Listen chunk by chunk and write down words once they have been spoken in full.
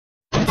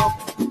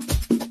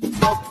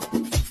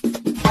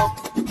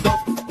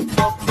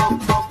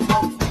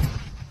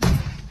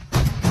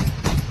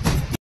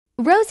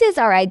Roses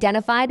are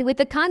identified with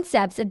the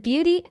concepts of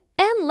beauty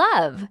and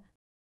love.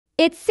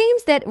 It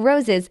seems that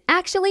roses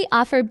actually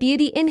offer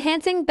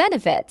beauty-enhancing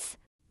benefits.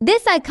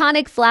 This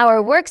iconic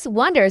flower works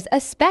wonders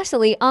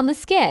especially on the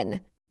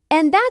skin.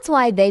 And that's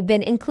why they've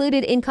been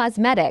included in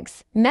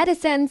cosmetics,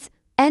 medicines,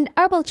 and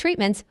herbal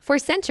treatments for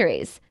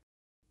centuries.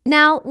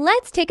 Now,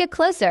 let's take a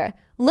closer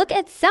look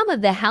at some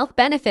of the health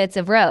benefits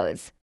of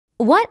rose.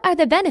 What are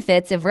the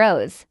benefits of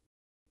rose?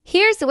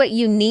 Here's what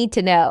you need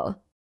to know.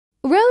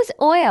 Rose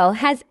oil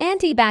has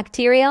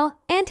antibacterial,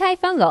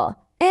 antifungal,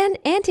 and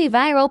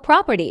antiviral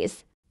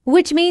properties,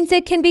 which means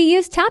it can be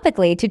used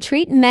topically to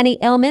treat many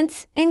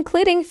ailments,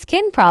 including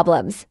skin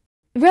problems.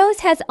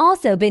 Rose has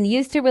also been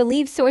used to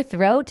relieve sore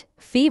throat,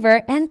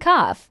 fever, and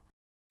cough.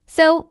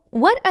 So,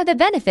 what are the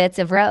benefits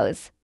of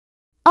rose?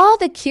 All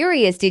the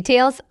curious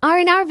details are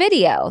in our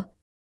video.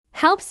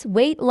 Helps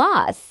weight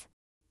loss.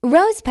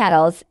 Rose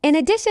petals, in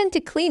addition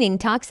to cleaning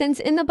toxins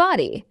in the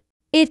body,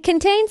 it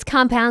contains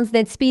compounds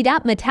that speed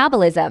up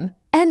metabolism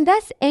and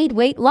thus aid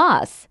weight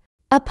loss.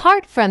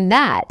 Apart from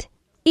that,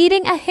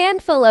 eating a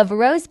handful of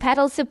rose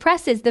petals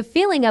suppresses the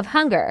feeling of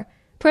hunger,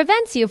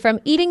 prevents you from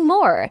eating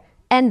more,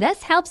 and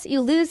thus helps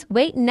you lose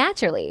weight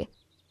naturally.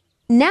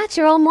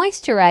 Natural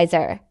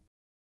moisturizer.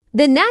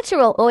 The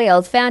natural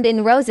oils found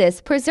in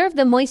roses preserve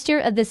the moisture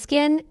of the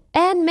skin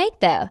and make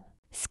the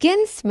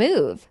skin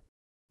smooth.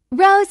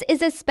 Rose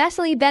is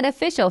especially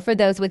beneficial for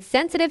those with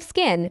sensitive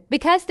skin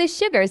because the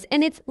sugars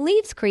in its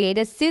leaves create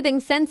a soothing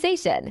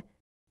sensation.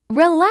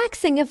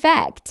 Relaxing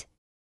effect.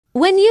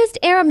 When used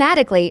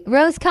aromatically,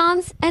 rose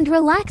calms and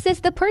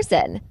relaxes the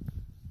person.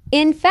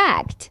 In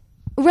fact,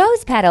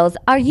 rose petals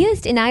are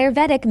used in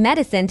Ayurvedic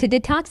medicine to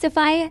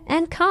detoxify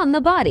and calm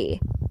the body.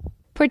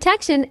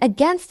 Protection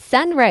against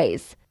sun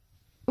rays.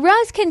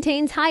 Rose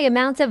contains high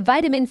amounts of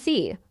vitamin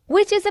C,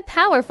 which is a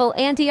powerful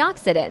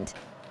antioxidant.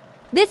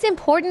 This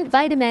important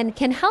vitamin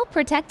can help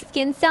protect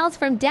skin cells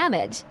from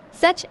damage,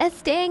 such as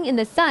staying in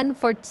the sun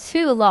for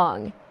too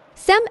long.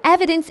 Some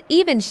evidence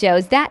even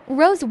shows that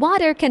rose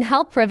water can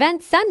help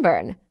prevent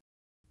sunburn.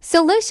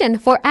 Solution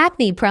for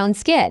acne-prone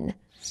skin.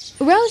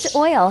 Rose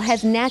oil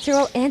has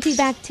natural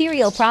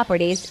antibacterial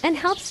properties and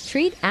helps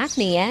treat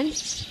acne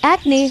and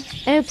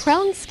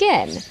acne-prone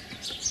skin.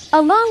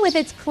 Along with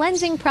its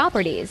cleansing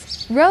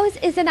properties, rose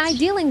is an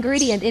ideal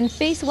ingredient in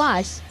face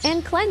wash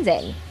and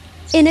cleansing.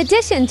 In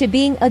addition to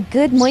being a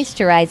good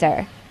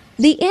moisturizer,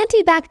 the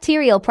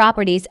antibacterial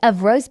properties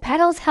of rose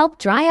petals help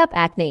dry up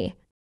acne.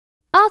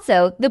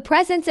 Also, the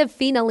presence of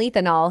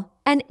phenylethanol,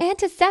 an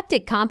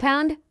antiseptic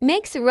compound,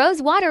 makes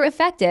rose water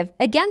effective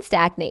against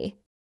acne.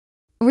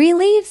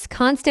 Relieves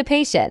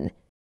constipation.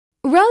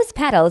 Rose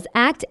petals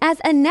act as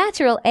a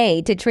natural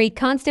aid to treat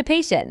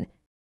constipation.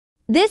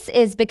 This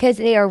is because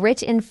they are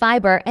rich in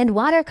fiber and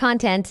water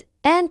content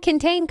and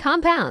contain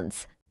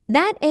compounds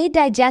that aid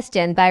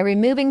digestion by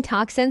removing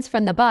toxins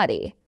from the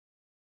body.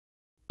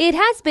 It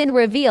has been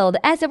revealed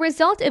as a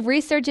result of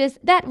researches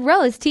that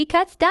rose tea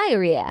cuts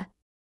diarrhea.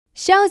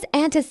 Shows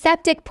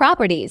antiseptic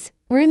properties,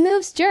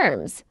 removes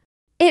germs.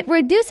 It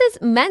reduces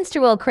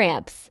menstrual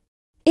cramps.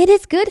 It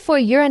is good for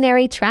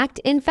urinary tract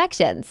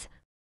infections.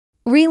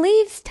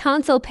 Relieves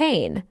tonsil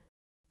pain.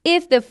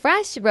 If the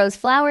fresh rose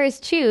flower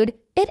is chewed,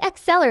 it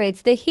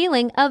accelerates the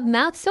healing of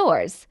mouth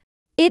sores.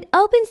 It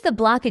opens the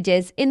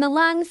blockages in the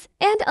lungs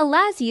and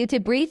allows you to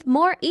breathe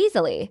more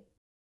easily.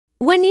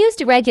 When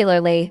used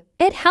regularly,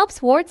 it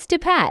helps warts to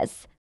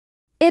pass.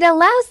 It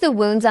allows the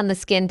wounds on the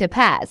skin to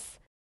pass.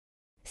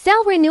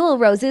 Cell renewal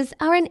roses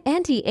are an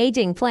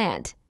anti-aging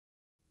plant.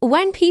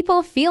 When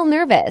people feel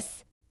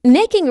nervous,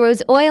 making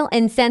rose oil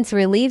incense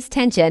relieves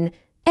tension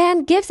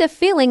and gives a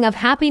feeling of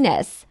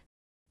happiness.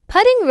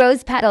 Putting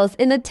rose petals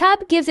in the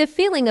tub gives a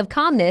feeling of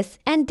calmness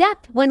and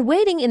depth when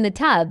waiting in the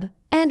tub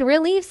and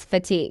relieves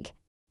fatigue.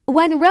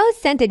 When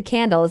rose-scented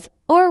candles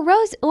or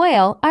rose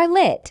oil are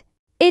lit,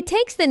 it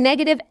takes the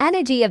negative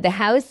energy of the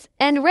house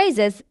and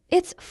raises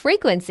its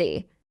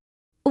frequency.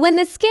 When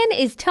the skin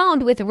is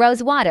toned with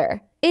rose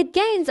water, it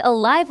gains a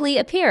lively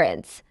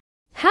appearance.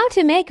 How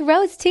to make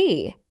rose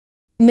tea.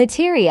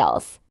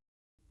 Materials: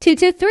 2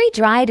 to 3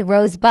 dried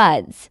rose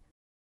buds,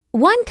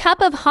 1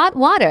 cup of hot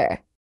water.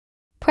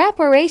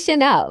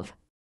 Preparation of.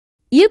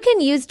 You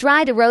can use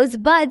dried rose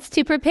buds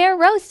to prepare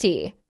rose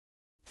tea.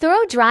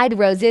 Throw dried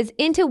roses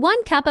into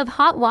 1 cup of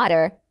hot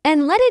water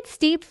and let it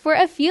steep for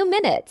a few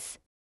minutes.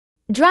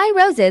 Dry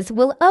roses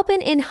will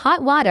open in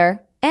hot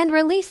water and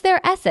release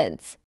their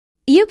essence.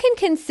 You can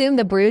consume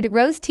the brewed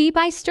rose tea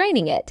by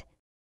straining it.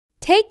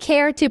 Take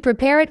care to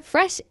prepare it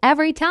fresh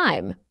every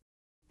time.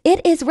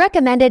 It is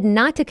recommended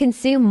not to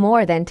consume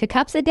more than 2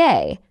 cups a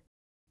day.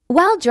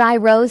 While dry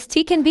rose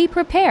tea can be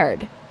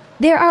prepared,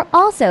 there are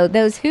also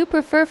those who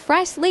prefer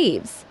fresh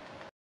leaves.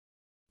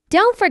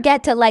 Don't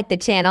forget to like the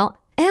channel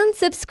and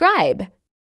subscribe.